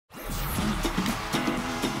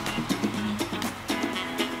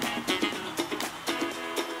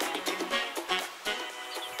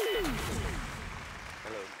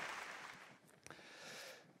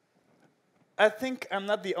I think I'm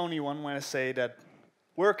not the only one when I say that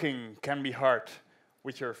working can be hard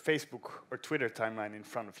with your Facebook or Twitter timeline in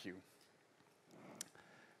front of you.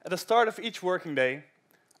 At the start of each working day,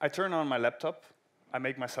 I turn on my laptop, I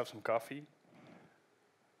make myself some coffee,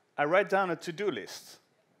 I write down a to-do list,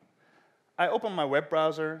 I open my web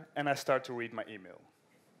browser and I start to read my email.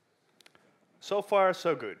 So far,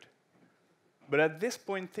 so good. But at this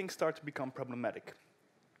point, things start to become problematic.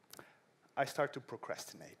 I start to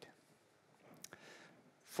procrastinate.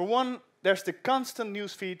 For one, there's the constant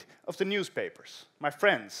newsfeed of the newspapers, my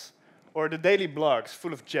friends, or the daily blogs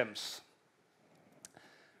full of gems.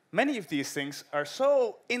 Many of these things are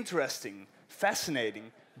so interesting,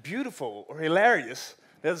 fascinating, beautiful, or hilarious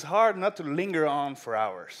that it's hard not to linger on for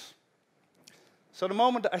hours. So the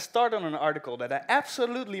moment I start on an article that I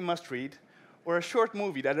absolutely must read, or a short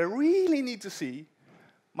movie that I really need to see,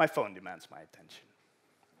 my phone demands my attention.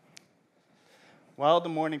 While the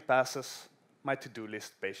morning passes, my to-do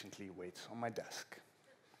list patiently waits on my desk.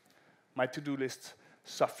 My to-do list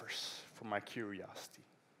suffers from my curiosity.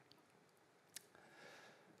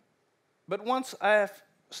 But once I have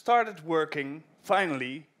started working,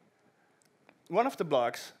 finally, one of the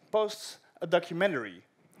blogs posts a documentary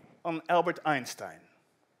on Albert Einstein.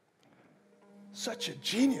 Such a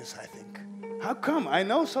genius, I think. How come I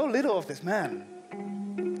know so little of this man?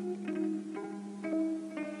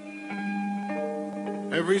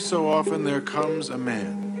 Every so often there comes a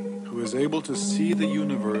man who is able to see the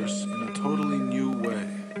universe in a totally new way.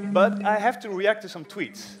 But I have to react to some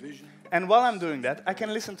tweets. And while I'm doing that, I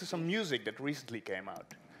can listen to some music that recently came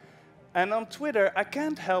out. And on Twitter, I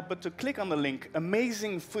can't help but to click on the link,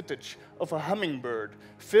 amazing footage of a hummingbird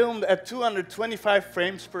filmed at 225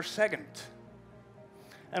 frames per second.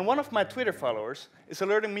 And one of my Twitter followers is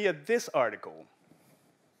alerting me at this article.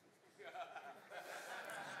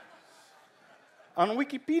 On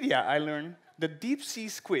Wikipedia, I learned that deep-sea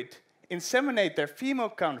squid inseminate their female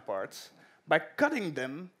counterparts by cutting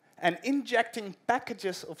them and injecting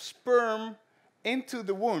packages of sperm into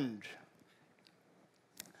the wound.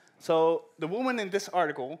 So the woman in this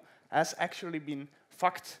article has actually been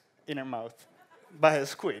fucked in her mouth by a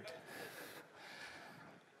squid.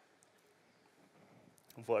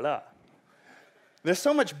 Voila. There's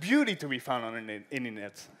so much beauty to be found on the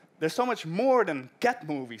internet. There's so much more than cat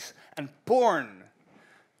movies and porn.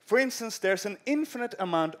 For instance, there's an infinite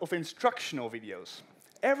amount of instructional videos.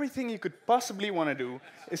 Everything you could possibly want to do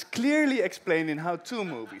is clearly explained in how-to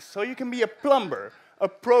movies. So you can be a plumber, a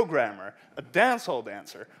programmer, a dancehall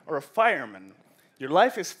dancer, or a fireman. Your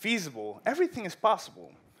life is feasible. Everything is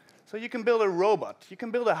possible. So you can build a robot. You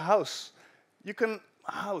can build a house. You can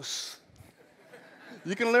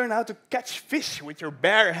learn how to catch fish with your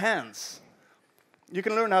bare hands. You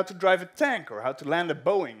can learn how to drive a tank, or how to land a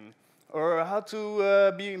Boeing, or how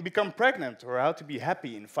to become pregnant, or how to be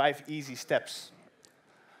happy in 5 easy steps.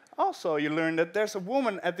 Also, you learn that there's a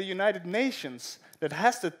woman at the United Nations that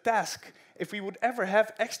has the task, if we would ever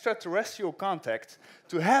have extraterrestrial contact,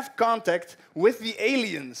 to have contact with the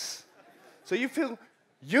aliens. So you feel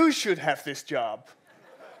you should have this job.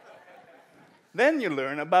 Then you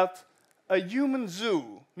learn about a human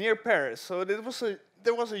zoo near Paris. So there was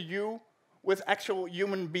a zoo with actual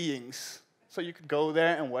human beings. So you could go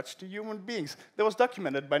there and watch the human beings. That was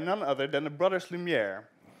documented by none other than the brothers Lumiere.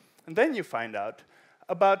 And then you find out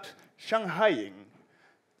about Shanghaiing,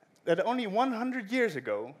 that only 100 years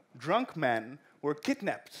ago, drunk men were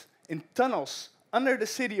kidnapped in tunnels under the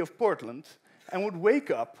city of Portland and would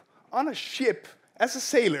wake up on a ship as a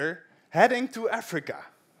sailor heading to Africa.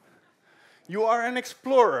 You are an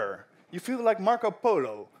explorer. You feel like Marco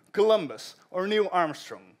Polo, Columbus, or Neil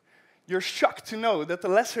Armstrong. You're shocked to know that the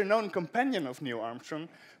lesser-known companion of Neil Armstrong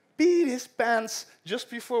peed his pants just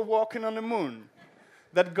before walking on the moon.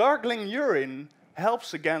 That gargling urine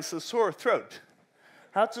helps against a sore throat.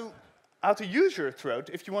 How to use your throat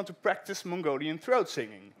if you want to practice Mongolian throat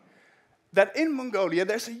singing. That in Mongolia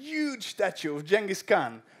there's a huge statue of Genghis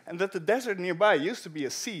Khan, and that the desert nearby used to be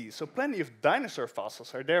a sea, so plenty of dinosaur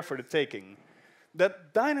fossils are there for the taking.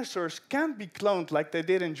 That dinosaurs can't be cloned like they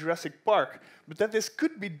did in Jurassic Park, but that this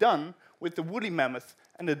could be done with the woolly mammoth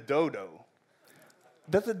and the dodo.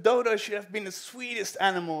 That the dodo should have been the sweetest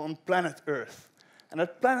animal on planet Earth. And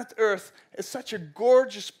that planet Earth is such a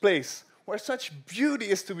gorgeous place where such beauty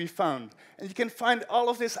is to be found. And you can find all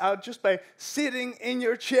of this out just by sitting in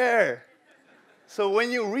your chair. So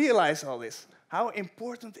when you realize all this, how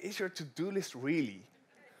important is your to-do list really?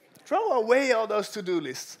 Throw away all those to-do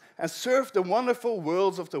lists and surf the wonderful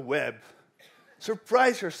worlds of the web.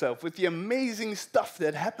 Surprise yourself with the amazing stuff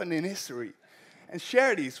that happened in history and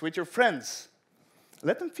share these with your friends.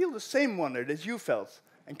 Let them feel the same wonder that you felt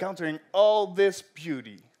encountering all this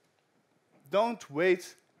beauty. Don't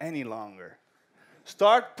wait any longer.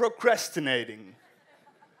 Start procrastinating.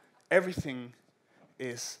 Everything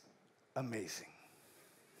is amazing.